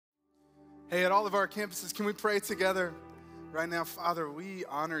Hey, at all of our campuses, can we pray together right now? Father, we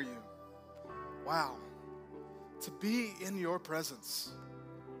honor you. Wow, to be in your presence.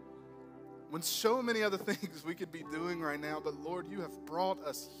 When so many other things we could be doing right now, but Lord, you have brought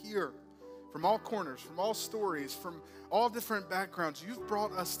us here from all corners, from all stories, from all different backgrounds. You've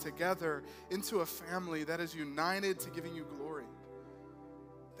brought us together into a family that is united to giving you glory.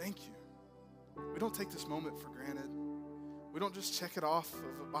 Thank you. We don't take this moment for granted. We don't just check it off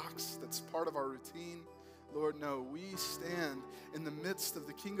of a box that's part of our routine. Lord, no, we stand in the midst of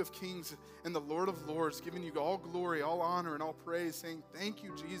the King of Kings and the Lord of Lords, giving you all glory, all honor, and all praise, saying, thank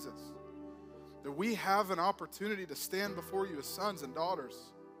you, Jesus, that we have an opportunity to stand before you as sons and daughters,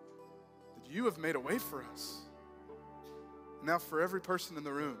 that you have made a way for us. Now for every person in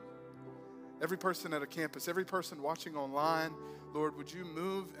the room, every person at a campus, every person watching online, Lord, would you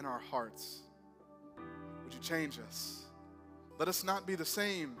move in our hearts? Would you change us? Let us not be the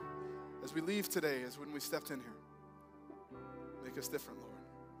same as we leave today as when we stepped in here. Make us different, Lord.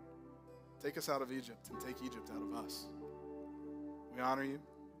 Take us out of Egypt and take Egypt out of us. We honor you,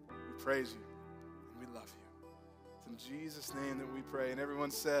 we praise you, and we love you. It's in Jesus' name that we pray. And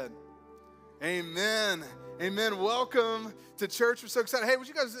everyone said, amen. Amen. Welcome to church. We're so excited. Hey, would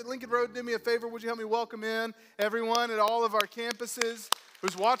you guys at Lincoln Road do me a favor? Would you help me welcome in everyone at all of our campuses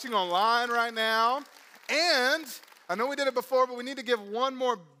who's watching online right now? And I know we did it before, but we need to give one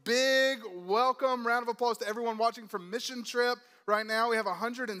more big welcome, round of applause to everyone watching from Mission Trip right now. We have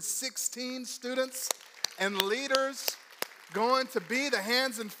 116 students and leaders going to be the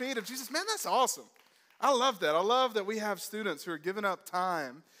hands and feet of Jesus. Man, that's awesome. I love that. I love that we have students who are giving up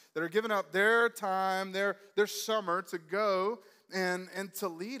time, that are giving up their time, their summer to go and to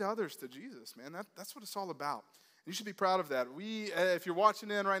lead others to Jesus, man. That's what it's all about. You should be proud of that. If you're watching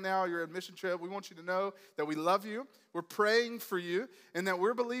in right now, you're at Mission Trip, we want you to know that we love you, we're praying for you, and that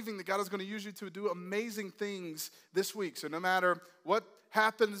we're believing that God is going to use you to do amazing things this week. So no matter what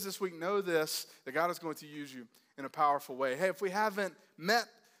happens this week, know this, that God is going to use you in a powerful way. Hey, if we haven't met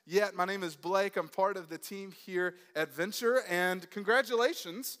yet, my name is Blake. I'm part of the team here at Venture, and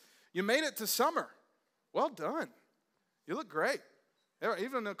congratulations, you made it to summer. Well done. You look great.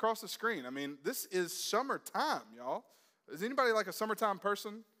 Even across the screen. I mean, this is summertime, y'all. Is anybody like a summertime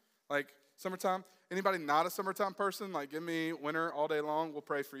person? Like summertime? Anybody not a summertime person? Like, give me winter all day long. We'll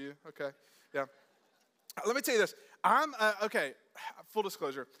pray for you. Okay. Yeah. Let me tell you this. Okay, full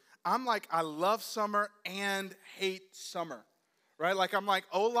disclosure. I love summer and hate summer, right? Like, I'm like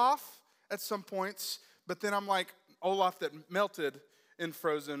Olaf at some points, but then I'm like Olaf that melted in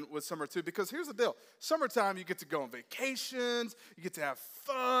Frozen with summer too, because here's the deal. Summertime, you get to go on vacations, you get to have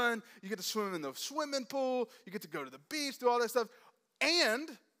fun, you get to swim in the swimming pool, you get to go to the beach, do all that stuff, and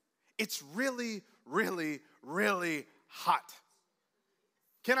it's really, really, really hot.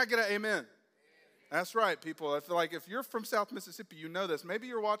 Can I get an amen? That's right, people. I feel like if you're from South Mississippi, you know this. Maybe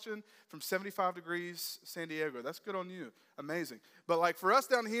you're watching from 75 degrees San Diego. That's good on you. Amazing. But like for us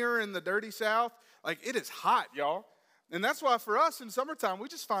down here in the dirty South, like it is hot, y'all. And that's why for us in summertime, we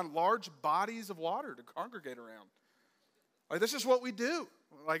just find large bodies of water to congregate around. Like that's just what we do.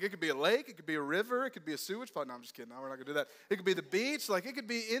 Like it could be a lake, it could be a river, it could be a sewage pond. No, I'm just kidding. No, we're not going to do that. It could be the beach. Like it could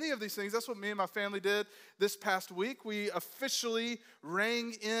be any of these things. That's what me and my family did this past week. We officially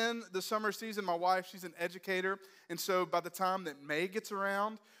rang in the summer season. My wife, she's an educator. And so by the time that May gets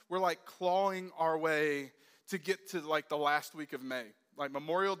around, we're like clawing our way to get to like the last week of May. Like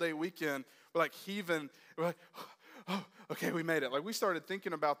Memorial Day weekend, we're like heaving. We're like, oh, okay, we made it. Like we started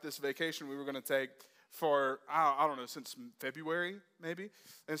thinking about this vacation we were going to take for, I don't know, since February maybe.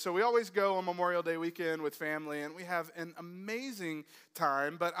 And so we always go on Memorial Day weekend with family, and we have an amazing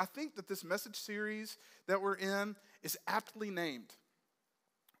time. But I think that this message series that we're in is aptly named.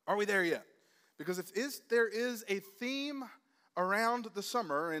 Are we there yet? Because if there is a theme around the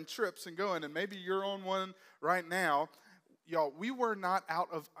summer and trips and going, and maybe you're on one right now, y'all, we were not out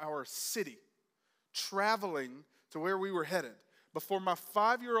of our city traveling to where we were headed before my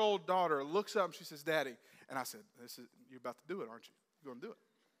 5-year-old daughter looks up and she says, Daddy. And I said, you're about to do it, aren't you? You're going to do it.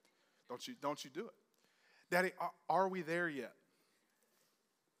 Don't you do it. Daddy, are we there yet?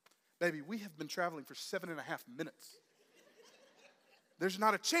 Baby, we have been traveling for 7.5 minutes. There's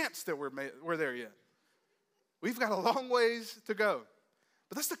not a chance that we're there yet. We've got a long ways to go.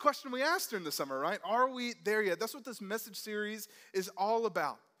 But that's the question we asked during the summer, right? Are we there yet? That's what this message series is all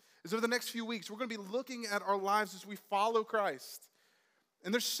about. Is over the next few weeks, we're going to be looking at our lives as we follow Christ.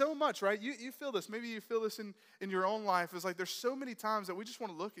 And there's so much, right? You feel this. Maybe you feel this in your own life. It's like there's so many times that we just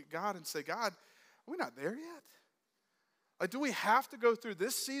want to look at God and say, God, are we not there yet? Like, do we have to go through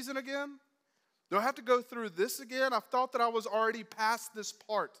this season again? Do I have to go through this again? I thought that I was already past this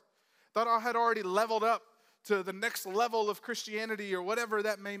part. Thought I had already leveled up to the next level of Christianity or whatever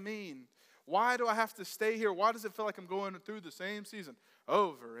that may mean. Why do I have to stay here? Why does it feel like I'm going through the same season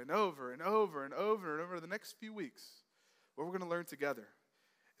over and over and over and over and over the next few weeks? What we're going to learn together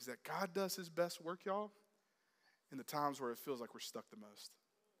is that God does his best work, y'all, in the times where it feels like we're stuck the most.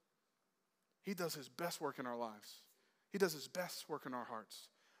 He does his best work in our lives. He does his best work in our hearts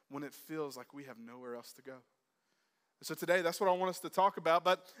when it feels like we have nowhere else to go. So today, that's what I want us to talk about.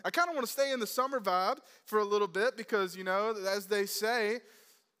 But I kind of want to stay in the summer vibe for a little bit because, you know, as they say,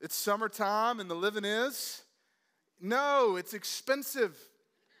 it's summertime and the living is. No, it's expensive.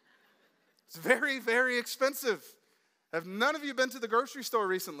 It's very, very expensive. Have none of you been to the grocery store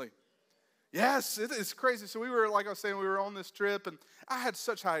recently? Yes, it is crazy. So we were, like I was saying, we were on this trip, and I had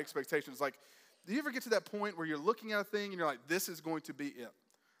such high expectations. Like, do you ever get to that point where you're looking at a thing and you're like, this is going to be it?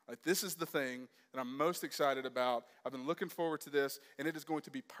 Like, this is the thing that I'm most excited about. I've been looking forward to this, and it is going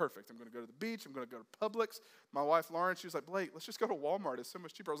to be perfect. I'm going to go to the beach. I'm going to go to Publix. My wife, Lauren, she was like, Blake, let's just go to Walmart. It's so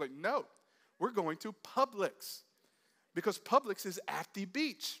much cheaper. I was like, no, we're going to Publix because Publix is at the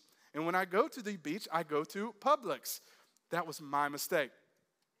beach. And when I go to the beach, I go to Publix. That was my mistake.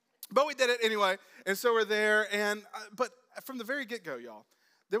 But we did it anyway, and so we're there. But from the very get-go, y'all,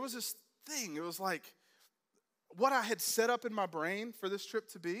 there was this thing. It was like what I had set up in my brain for this trip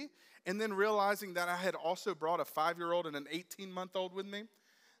to be, and then realizing that I had also brought a 5-year-old and an 18-month-old with me,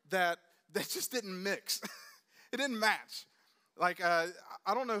 that just didn't mix. It didn't match. Like, I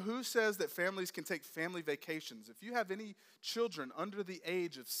don't know who says that families can take family vacations. If you have any children under the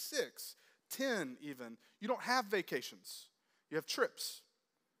age of 6, 10 even, you don't have vacations. You have trips.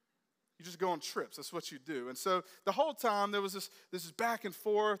 You just go on trips. That's what you do. And so the whole time there was this back and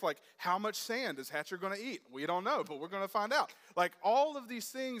forth, like, how much sand is Hatcher going to eat? We don't know, but we're going to find out. Like, all of these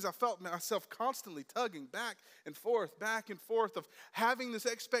things, I felt myself constantly tugging back and forth of having this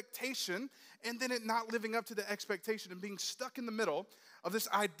expectation and then it not living up to the expectation and being stuck in the middle of this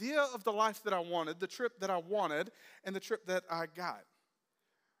idea of the life that I wanted, the trip that I wanted, and the trip that I got.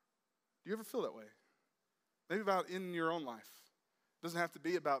 Do you ever feel that way? Maybe about in your own life. It doesn't have to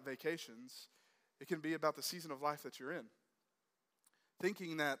be about vacations. It can be about the season of life that you're in.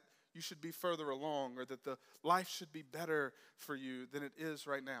 Thinking that you should be further along or that the life should be better for you than it is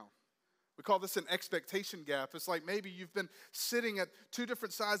right now. We call this an expectation gap. It's like maybe you've been sitting at two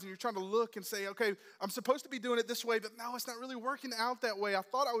different sides and you're trying to look and say, okay, I'm supposed to be doing it this way, but now it's not really working out that way. I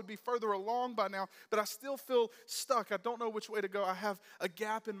thought I would be further along by now, but I still feel stuck. I don't know which way to go. I have a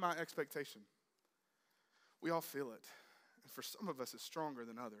gap in my expectation. We all feel it. And for some of us, it's stronger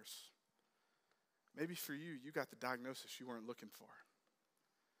than others. Maybe for you, you got the diagnosis you weren't looking for.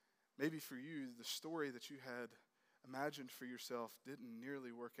 Maybe for you, the story that you had imagined for yourself didn't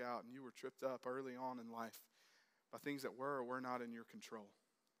nearly work out, and you were tripped up early on in life by things that were or were not in your control.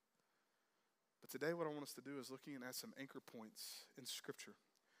 But today, what I want us to do is looking at some anchor points in Scripture.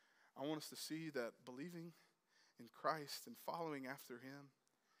 I want us to see that believing in Christ and following after him,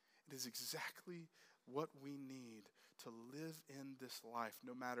 it is exactly what we need to live in this life,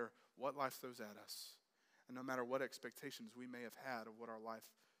 no matter what life throws at us, and no matter what expectations we may have had of what our life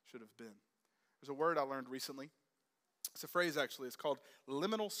should have been. There's a word I learned recently. It's a phrase, actually. It's called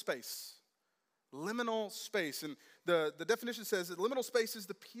liminal space. Liminal space. And the definition says that liminal space is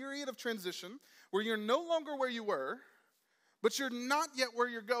the period of transition where you're no longer where you were, but you're not yet where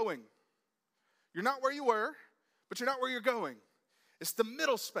you're going. You're not where you were, but you're not where you're going. It's the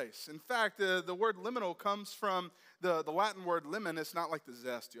middle space. In fact, the word liminal comes from the Latin word lemon. It's not like the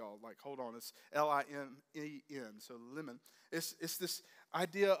zest, y'all. Like, hold on. It's L-I-M-E-N, so lemon. It's this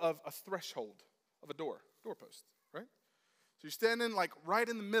idea of a threshold of a doorpost, right? So you're standing like right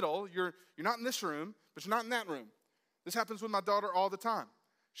in the middle. You're not in this room, but you're not in that room. This happens with my daughter all the time.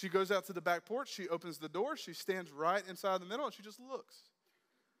 She goes out to the back porch. She opens the door. She stands right inside the middle, and she just looks.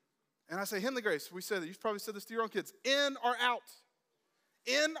 And I say, Henley Grace, we said that. You've probably said this to your own kids. In or out?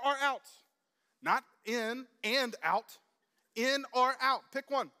 In or out? Not in and out. In or out.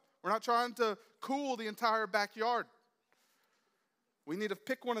 Pick one. We're not trying to cool the entire backyard. We need to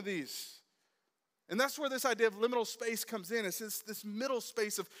pick one of these. And that's where this idea of liminal space comes in. It's this middle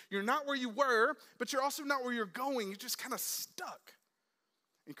space of you're not where you were, but you're also not where you're going. You're just kind of stuck.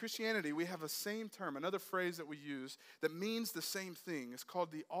 In Christianity, we have a same term, another phrase that we use that means the same thing. It's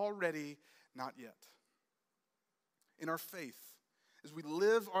called the already, not yet. In our faith, as we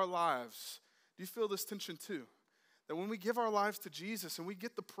live our lives, do you feel this tension too? That when we give our lives to Jesus and we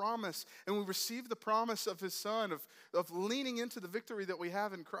get the promise and we receive the promise of his son, of leaning into the victory that we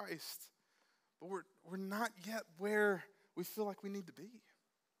have in Christ, but we're not yet where we feel like we need to be.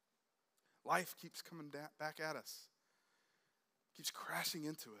 Life keeps coming back at us, keeps crashing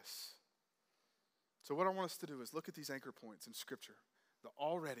into us. So what I want us to do is look at these anchor points in Scripture, the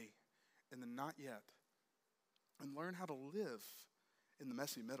already and the not yet, and learn how to live in the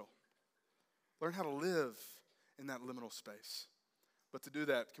messy middle. Learn how to live in that liminal space. But to do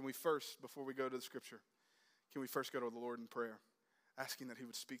that, can we first, before we go to the Scripture, can we first go to the Lord in prayer, asking that he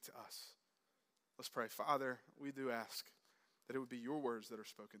would speak to us? Let's pray. Father, we do ask that it would be your words that are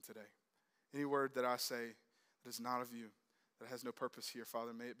spoken today. Any word that I say that is not of you, that has no purpose here,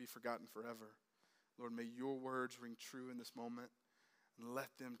 Father, may it be forgotten forever. Lord, may your words ring true in this moment, and let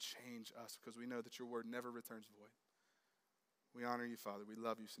them change us, because we know that your word never returns void. We honor you, Father. We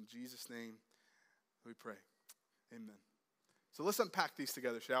love you. So in Jesus' name we pray. Amen. So let's unpack these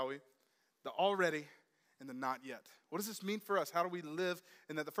together, shall we? The already and the not yet. What does this mean for us? How do we live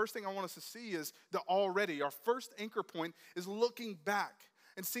in that? The first thing I want us to see is the already. Our first anchor point is looking back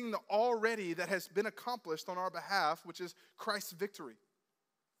and seeing the already that has been accomplished on our behalf, which is Christ's victory.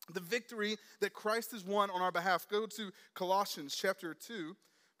 The victory that Christ has won on our behalf. Go to Colossians chapter 2,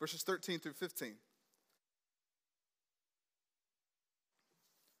 verses 13 through 15. It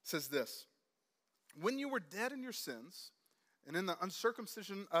says this: when you were dead in your sins and in the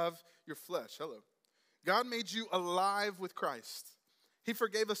uncircumcision of your flesh, God made you alive with Christ. He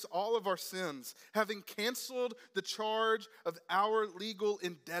forgave us all of our sins, having canceled the charge of our legal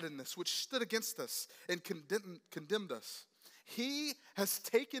indebtedness, which stood against us and condemned us. He has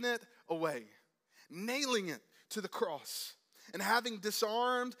taken it away, nailing it to the cross. And having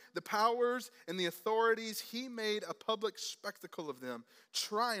disarmed the powers and the authorities, he made a public spectacle of them,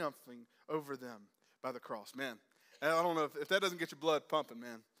 triumphing over them by the cross. Man, I don't know if that doesn't get your blood pumping,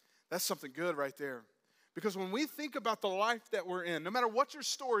 man. That's something good right there. Because when we think about the life that we're in, no matter what your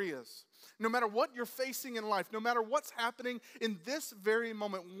story is, no matter what you're facing in life, no matter what's happening in this very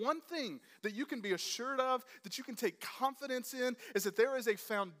moment, one thing that you can be assured of, that you can take confidence in, is that there is a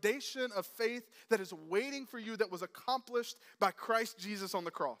foundation of faith that is waiting for you that was accomplished by Christ Jesus on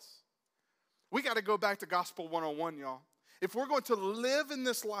the cross. We got to go back to Gospel 101, y'all. If we're going to live in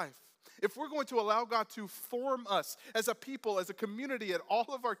this life, if we're going to allow God to form us as a people, as a community at all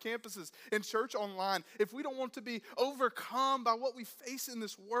of our campuses, in church online, if we don't want to be overcome by what we face in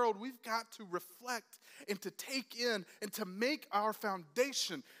this world, we've got to reflect and to take in and to make our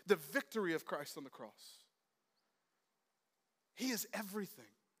foundation the victory of Christ on the cross. He is everything.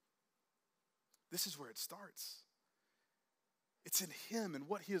 This is where it starts. It's in him and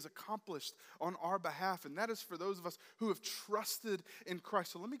what he has accomplished on our behalf. And that is for those of us who have trusted in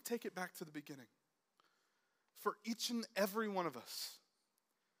Christ. So let me take it back to the beginning. For each and every one of us,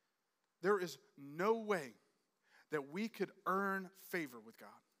 there is no way that we could earn favor with God.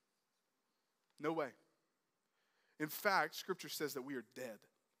 No way. In fact, Scripture says that we are dead.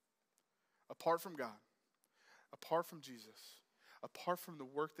 Apart from God, apart from Jesus, apart from the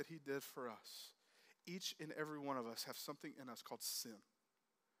work that he did for us. Each and every one of us have something in us called sin.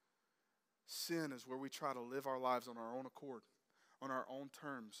 Sin is where we try to live our lives on our own accord, on our own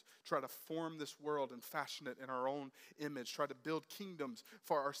terms, try to form this world and fashion it in our own image, try to build kingdoms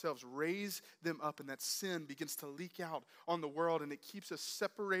for ourselves, raise them up, and that sin begins to leak out on the world, and it keeps us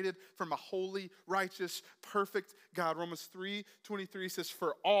separated from a holy, righteous, perfect God. Romans 3:23 says,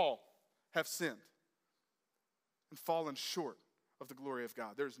 for all have sinned and fallen short of the glory of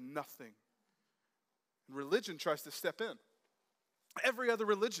God. There's nothing. Religion tries to step in. Every other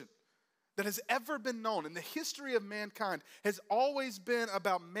religion that has ever been known in the history of mankind has always been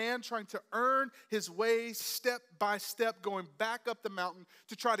about man trying to earn his way step by step, going back up the mountain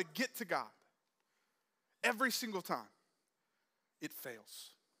to try to get to God. Every single time, it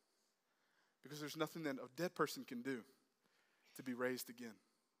fails. Because there's nothing that a dead person can do to be raised again.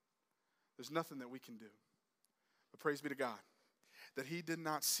 There's nothing that we can do. But praise be to God that he did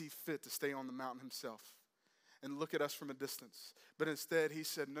not see fit to stay on the mountain himself and look at us from a distance. But instead, he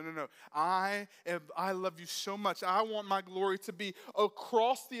said, no. I love you so much. I want my glory to be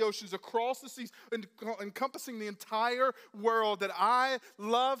across the oceans, across the seas, encompassing the entire world, that I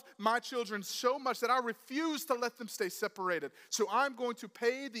love my children so much that I refuse to let them stay separated. So I'm going to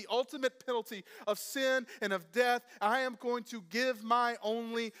pay the ultimate penalty of sin and of death. I am going to give my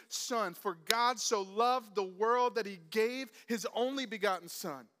only son. For God so loved the world that he gave his only begotten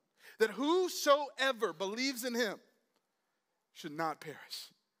son, that whosoever believes in him should not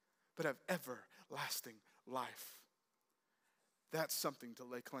perish, but have everlasting life. That's something to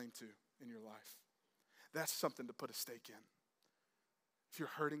lay claim to in your life. That's something to put a stake in. If you're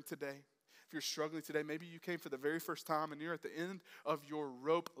hurting today, If you're struggling today, maybe you came for the very first time and you're at the end of your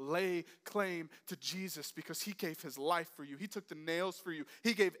rope. Lay claim to Jesus because he gave his life for you. He took the nails for you.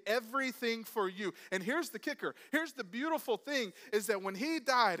 He gave everything for you. And here's the kicker. Here's the beautiful thing is that when he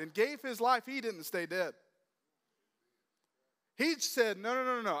died and gave his life, he didn't stay dead. He said,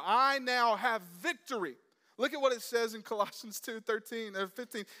 no. I now have victory. Look at what it says in Colossians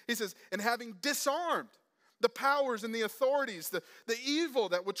 2:15. He says, and having disarmed the powers and the authorities, the evil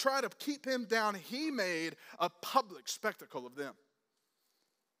that would try to keep him down, he made a public spectacle of them,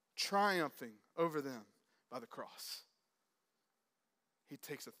 triumphing over them by the cross. He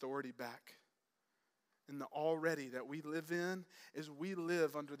takes authority back. And the already that we live in is we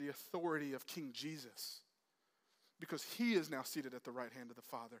live under the authority of King Jesus. Because he is now seated at the right hand of the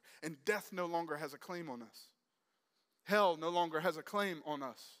Father. And death no longer has a claim on us. Hell no longer has a claim on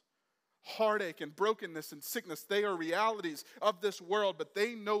us. Heartache and brokenness and sickness, they are realities of this world, but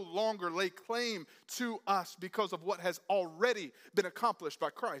they no longer lay claim to us because of what has already been accomplished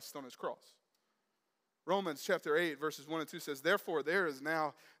by Christ on his cross. Romans chapter 8, verses 1 and 2 says, therefore there is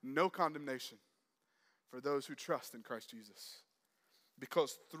now no condemnation for those who trust in Christ Jesus.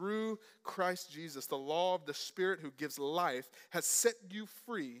 Because through Christ Jesus, the law of the Spirit who gives life has set you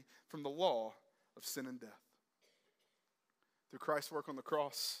free from the law of sin and death. Through Christ's work on the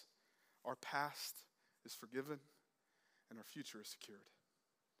cross, our past is forgiven and our future is secured.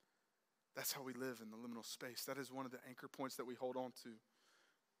 That's how we live in the liminal space. That is one of the anchor points that we hold on to.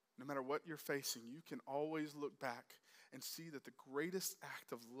 No matter what you're facing, you can always look back and see that the greatest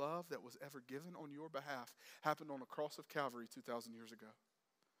act of love that was ever given on your behalf happened on the cross of Calvary 2,000 years ago.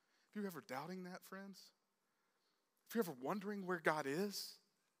 If you're ever doubting that, friends, if you're ever wondering where God is,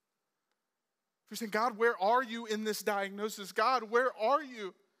 if you're saying, God, where are you in this diagnosis? God, where are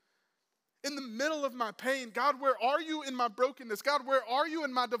you in the middle of my pain? God, where are you in my brokenness? God, where are you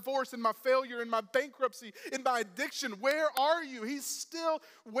in my divorce, in my failure, in my bankruptcy, in my addiction? Where are you? He's still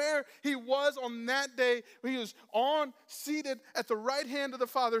where he was on that day. He was seated at the right hand of the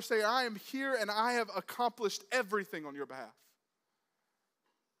Father saying, I am here and I have accomplished everything on your behalf.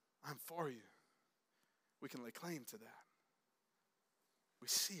 I'm for you. We can lay claim to that. We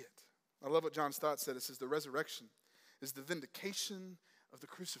see it. I love what John Stott said. It says the resurrection is the vindication of the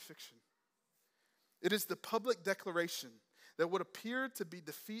crucifixion. It is the public declaration that what appeared to be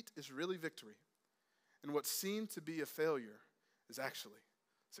defeat is really victory, and what seemed to be a failure is actually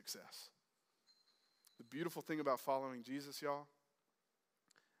success. The beautiful thing about following Jesus, y'all,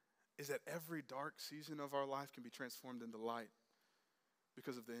 is that every dark season of our life can be transformed into light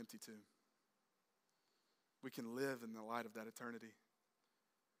because of the empty tomb. We can live in the light of that eternity.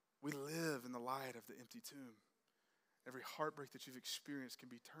 We live in the light of the empty tomb. Every heartbreak that you've experienced can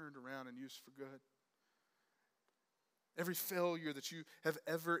be turned around and used for good. Every failure that you have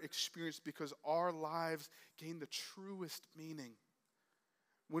ever experienced, because our lives gain the truest meaning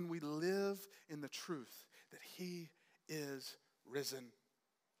when we live in the truth that he is risen.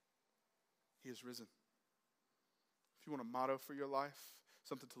 He is risen. If you want a motto for your life,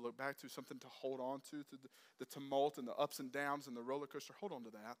 something to look back to, something to hold on to the tumult and the ups and downs and the roller coaster, hold on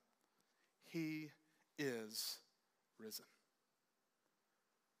to that. He is risen.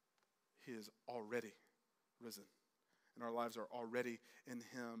 He is already risen. And our lives are already in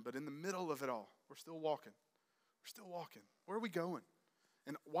him. But in the middle of it all, we're still walking. We're still walking. Where are we going?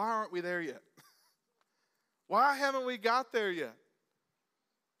 And why aren't we there yet? Why haven't we got there yet?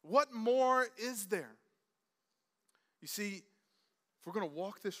 What more is there? You see, if we're going to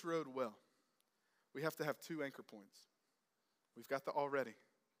walk this road well, we have to have two anchor points. We've got the already.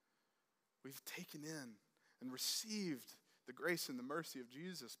 We've taken in and received the grace and the mercy of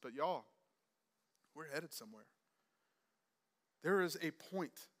Jesus. But y'all, we're headed somewhere. There is a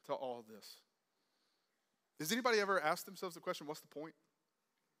point to all of this. Has anybody ever asked themselves the question, what's the point?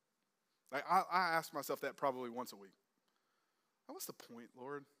 Like, I ask myself that probably once a week. What's the point,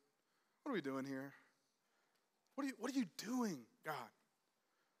 Lord? What are we doing here? What are you doing, God?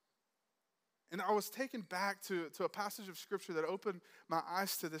 And I was taken back to a passage of Scripture that opened my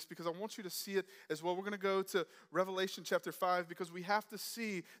eyes to this, because I want you to see it as well. We're going to go to Revelation chapter 5, because we have to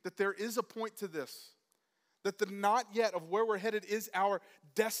see that there is a point to this. That the not yet of where we're headed is our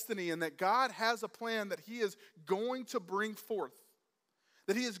destiny, and that God has a plan that he is going to bring forth.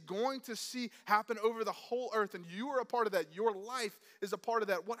 That he is going to see happen over the whole earth, and you are a part of that. Your life is a part of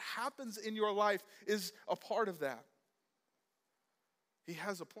that. What happens in your life is a part of that. He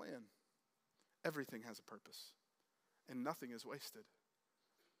has a plan. Everything has a purpose, and nothing is wasted.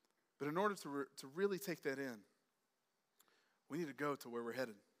 But in order to really take that in, we need to go to where we're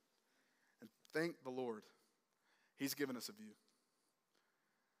headed. And thank the Lord, he's given us a view.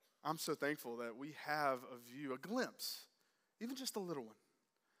 I'm so thankful that we have a view, a glimpse, even just a little one,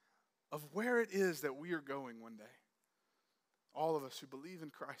 of where it is that we are going one day. All of us who believe in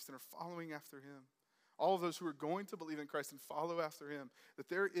Christ and are following after him, all of those who are going to believe in Christ and follow after him, that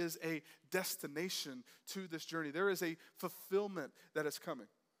there is a destination to this journey. There is a fulfillment that is coming.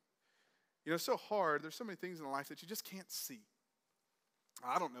 You know, it's so hard. There's so many things in life that you just can't see.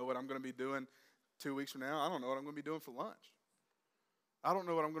 I don't know what I'm going to be doing 2 weeks from now. I don't know what I'm going to be doing for lunch. I don't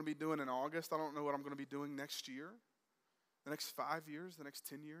know what I'm going to be doing in August. I don't know what I'm going to be doing next year, the next 5 years, the next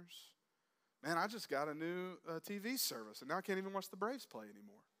 10 years. Man, I just got a new TV service, and now I can't even watch the Braves play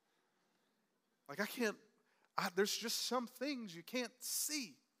anymore. Like there's just some things you can't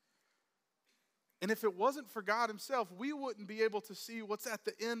see. And if it wasn't for God himself, we wouldn't be able to see what's at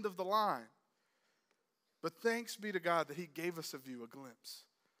the end of the line. But thanks be to God that he gave us a view, a glimpse.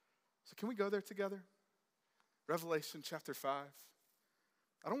 So can we go there together? Revelation chapter 5.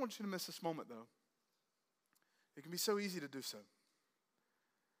 I don't want you to miss this moment, though. It can be so easy to do so.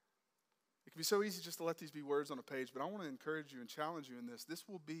 It can be so easy just to let these be words on a page, but I want to encourage you and challenge you in this. This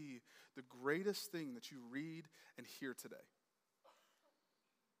will be the greatest thing that you read and hear today.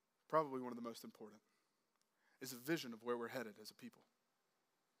 Probably one of the most important is a vision of where we're headed as a people.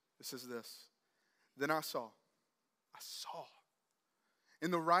 It says this, then I saw in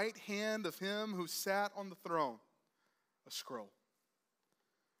the right hand of him who sat on the throne a scroll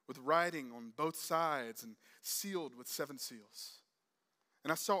with writing on both sides and sealed with 7 seals.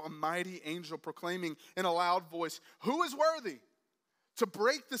 And I saw a mighty angel proclaiming in a loud voice, who is worthy to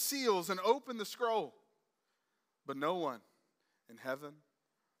break the seals and open the scroll? But no one in heaven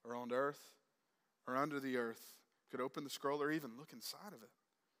or on earth or under the earth could open the scroll or even look inside of it.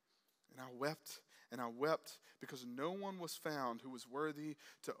 And I wept because no one was found who was worthy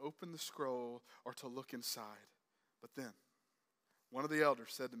to open the scroll or to look inside. But then one of the elders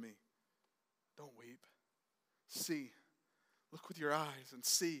said to me, don't weep. See, look with your eyes and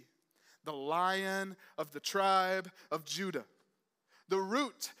see the Lion of the tribe of Judah, the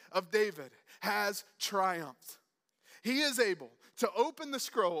Root of David, has triumphed. He is able to open the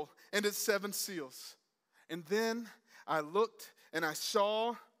scroll and its 7 seals. And then I looked and I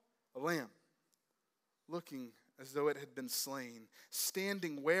saw a lamb looking as though it had been slain,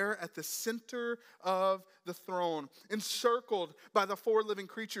 standing where? At the center of the throne, encircled by the 4 living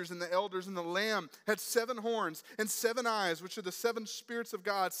creatures and the elders, and the Lamb had 7 horns and 7 eyes, which are the 7 spirits of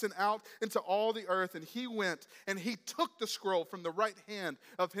God sent out into all the earth. And he went and he took the scroll from the right hand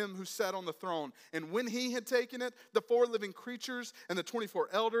of him who sat on the throne. And when he had taken it, the 4 living creatures and the 24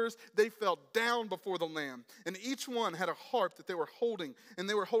 elders, they fell down before the Lamb. And each one had a harp that they were holding, and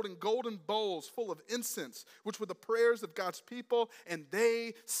they were holding golden bowls full of incense, which were the prayers of God's people. And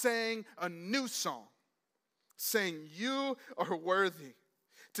they sang a new song, saying, you are worthy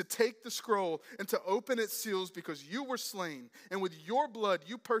to take the scroll and to open its seals, because you were slain, and with your blood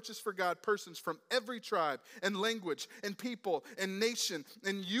you purchased for God persons from every tribe and language and people and nation,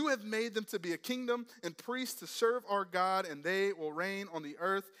 and you have made them to be a kingdom and priests to serve our God, and they will reign on the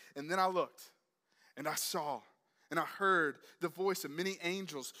earth. And then I looked, and I saw, and I heard the voice of many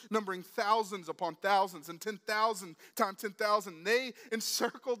angels, numbering thousands upon thousands and 10,000 times 10,000. They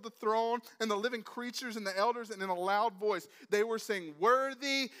encircled the throne and the living creatures and the elders, and in a loud voice they were saying,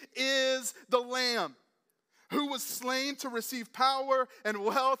 worthy is the Lamb who was slain to receive power and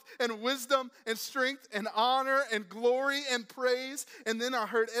wealth and wisdom and strength and honor and glory and praise. And then I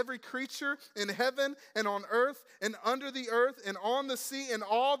heard every creature in heaven and on earth and under the earth and on the sea and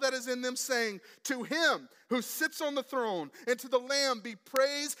all that is in them saying, to him who sits on the throne and to the Lamb be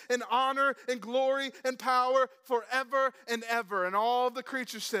praise and honor and glory and power forever and ever. And all the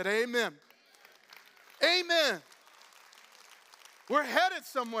creatures said, amen. Amen. We're headed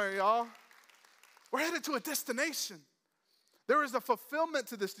somewhere, y'all. We're headed to a destination. There is a fulfillment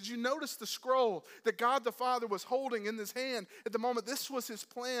to this. Did you notice the scroll that God the Father was holding in his hand at the moment? This was his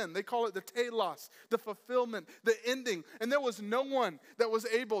plan. They call it the telos, the fulfillment, the ending. And there was no one that was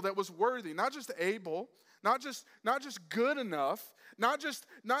able, that was worthy. Not just able, not just good enough, not just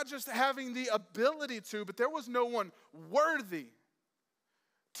having the ability to, but there was no one worthy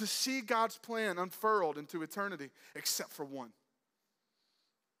to see God's plan unfurled into eternity except for one.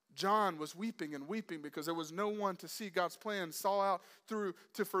 John was weeping and weeping because there was no one to see God's plan saw out through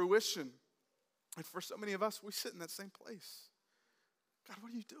to fruition. And for so many of us, we sit in that same place. God,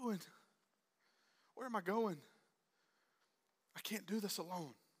 what are you doing? Where am I going? I can't do this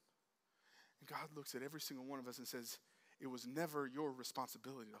alone. And God looks at every single one of us and says, it was never your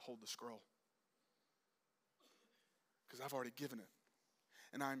responsibility to hold the scroll, because I've already given it.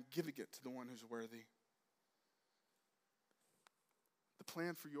 And I'm giving it to the one who's worthy. The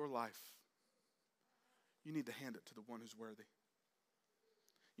plan for your life, you need to hand it to the one who's worthy.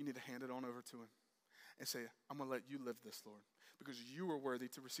 You need to hand it on over to him and say, I'm going to let you live this, Lord, because you are worthy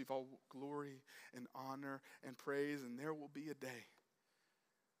to receive all glory and honor and praise. And there will be a day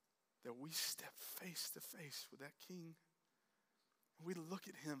that we step face to face with that King. And we look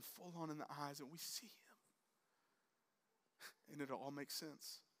at him full on in the eyes and we see him. And it'll all make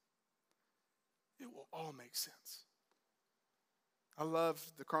sense. It will all make sense. I love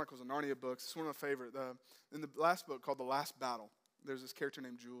the Chronicles of Narnia books. It's one of my favorite. In the last book called The Last Battle, there's this character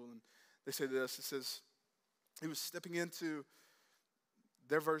named Jewel, and they say this. It says, he was stepping into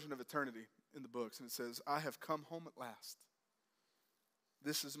their version of eternity in the books, and it says, I have come home at last.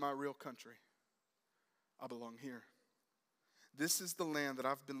 This is my real country. I belong here. This is the land that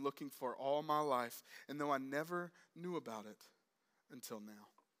I've been looking for all my life, and though I never knew about it until now.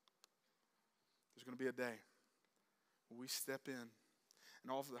 There's going to be a day where we step in,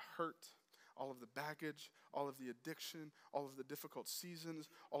 and all of the hurt, all of the baggage, all of the addiction, all of the difficult seasons,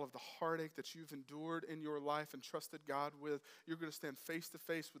 all of the heartache that you've endured in your life and trusted God with, you're going to stand face to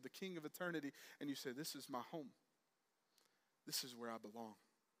face with the King of eternity, and you say, this is my home. This is where I belong.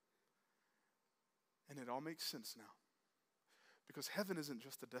 And it all makes sense now. Because heaven isn't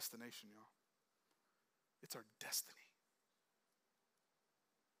just a destination, y'all. It's our destiny.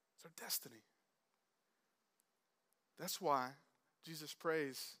 It's our destiny. That's why Jesus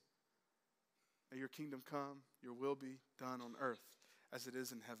prays, may your kingdom come, your will be done on earth as it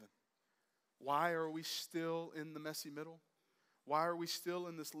is in heaven. Why are we still in the messy middle? Why are we still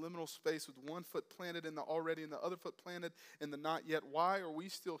in this liminal space with one foot planted in the already and the other foot planted in the not yet? Why are we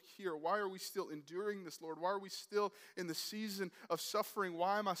still here? Why are we still enduring this, Lord? Why are we still in the season of suffering?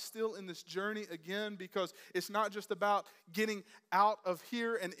 Why am I still in this journey again? Because it's not just about getting out of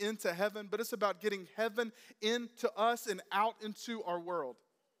here and into heaven, but it's about getting heaven into us and out into our world.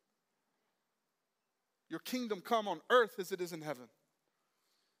 Your kingdom come on earth as it is in heaven.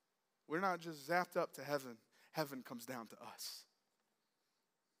 We're not just zapped up to heaven. Heaven comes down to us.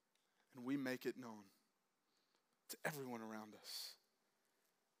 And we make it known to everyone around us.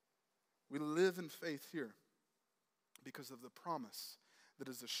 We live in faith here because of the promise that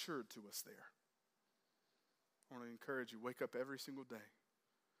is assured to us there. I want to encourage you, wake up every single day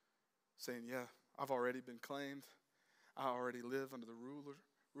saying, yeah, I've already been claimed. I already live under the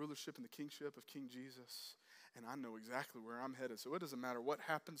rulership and the kingship of King Jesus. And I know exactly where I'm headed. So it doesn't matter what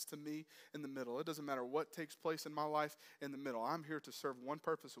happens to me in the middle. It doesn't matter what takes place in my life in the middle. I'm here to serve one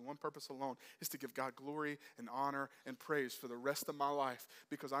purpose and one purpose alone, is to give God glory and honor and praise for the rest of my life,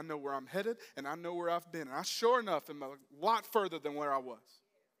 because I know where I'm headed and I know where I've been. And I sure enough am a lot further than where I was.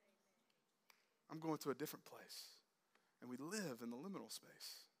 I'm going to a different place. And we live in the liminal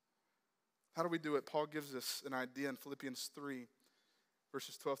space. How do we do it? Paul gives us an idea in Philippians 3.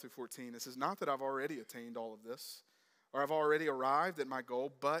 Verses 12 through 14, it says, not that I've already attained all of this, or I've already arrived at my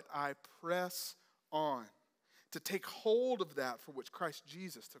goal, but I press on to take hold of that for which Christ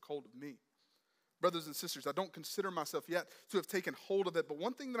Jesus took hold of me. Brothers and sisters, I don't consider myself yet to have taken hold of it, but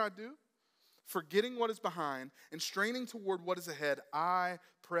one thing that I do, forgetting what is behind and straining toward what is ahead, I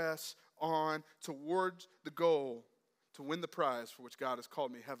press on towards the goal to win the prize for which God has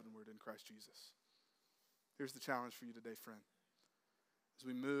called me heavenward in Christ Jesus. Here's the challenge for you today, friend. As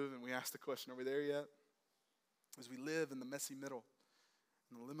we move and we ask the question, are we there yet? As we live in the messy middle,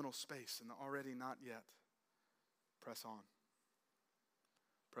 in the liminal space, in the already not yet, press on.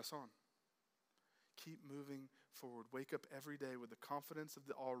 Press on. Keep moving forward. Wake up every day with the confidence of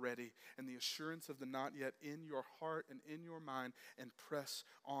the already and the assurance of the not yet in your heart and in your mind, and press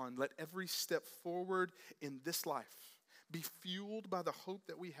on. Let every step forward in this life be fueled by the hope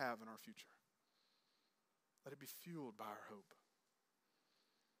that we have in our future. Let it be fueled by our hope.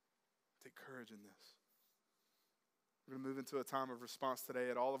 Take courage in this. We're going to move into a time of response today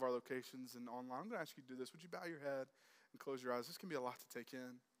at all of our locations and online. I'm going to ask you to do this. Would you bow your head and close your eyes? This can be a lot to take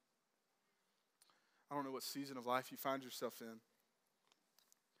in. I don't know what season of life you find yourself in,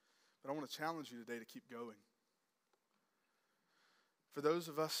 but I want to challenge you today to keep going. For those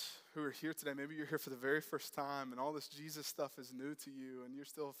of us who are here today, maybe you're here for the very first time and all this Jesus stuff is new to you and you're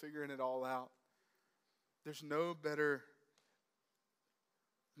still figuring it all out. There's no better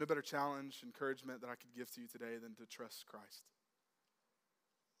challenge, encouragement that I could give to you today than to trust Christ.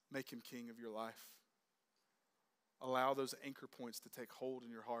 Make him king of your life. Allow those anchor points to take hold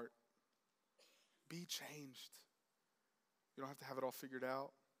in your heart. Be changed. You don't have to have it all figured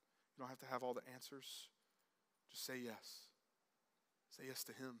out. You don't have to have all the answers. Just say yes. Say yes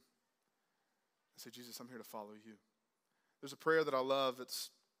to him. And say, Jesus, I'm here to follow you. There's a prayer that I love. It's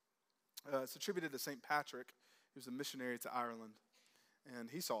attributed to St. Patrick. He was a missionary to Ireland. And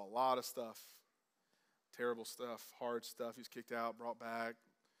he saw a lot of stuff, terrible stuff, hard stuff. He was kicked out, brought back.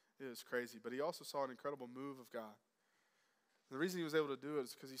 It was crazy. But he also saw an incredible move of God. And the reason he was able to do it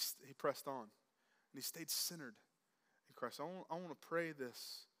is because he pressed on. And he stayed centered in Christ. I want to pray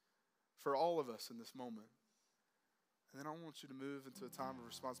this for all of us in this moment. And then I want you to move into a time of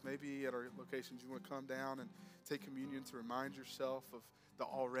response. Maybe at our locations you want to come down and take communion to remind yourself of the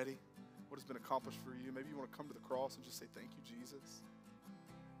already, what has been accomplished for you. Maybe you want to come to the cross and just say, thank you, Jesus.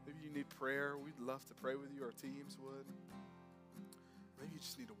 Maybe you need prayer. We'd love to pray with you. Our teams would. Maybe you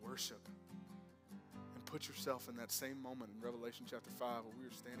just need to worship and put yourself in that same moment in Revelation chapter 5 where we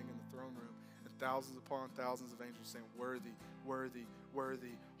were standing in the throne room and thousands upon thousands of angels saying, worthy, worthy,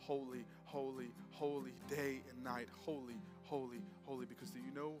 worthy, holy, holy, holy, day and night, holy, holy, holy. Because do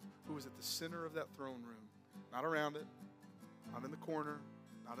you know who was at the center of that throne room? Not around it, not in the corner,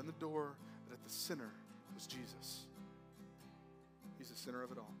 not in the door, but at the center was Jesus. He's the center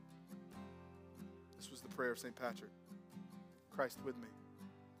of it all. This was the prayer of St. Patrick. Christ with me,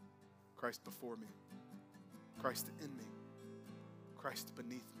 Christ before me, Christ in me, Christ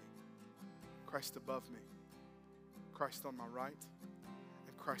beneath me, Christ above me, Christ on my right,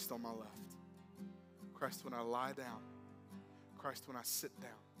 and Christ on my left. Christ when I lie down, Christ when I sit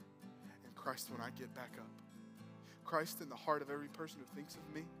down, and Christ when I get back up. Christ in the heart of every person who thinks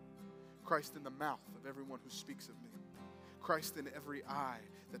of me, Christ in the mouth of everyone who speaks of me, Christ in every eye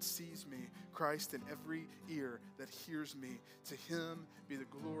that sees me, Christ in every ear that hears me. To him be the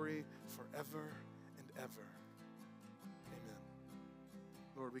glory forever and ever. Amen.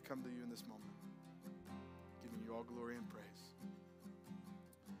 Lord, we come to you in this moment, giving you all glory and praise.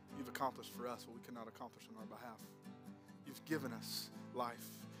 You've accomplished for us what we cannot accomplish on our behalf. You've given us life.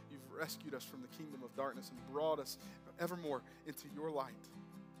 You've rescued us from the kingdom of darkness and brought us evermore into your light.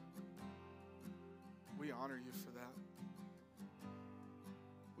 We honor you for that.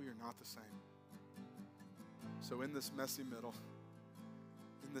 We are not the same. So in this messy middle,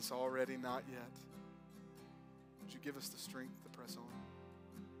 in this already not yet, would you give us the strength to press on,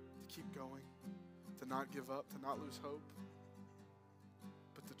 to keep going, to not give up, to not lose hope,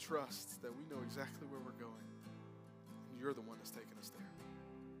 but to trust that we know exactly where we're going, and you're the one that's taking us there.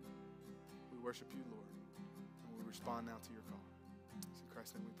 We worship you, Lord, and we respond now to your call. It's in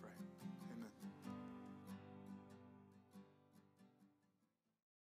Christ's name we pray. Amen.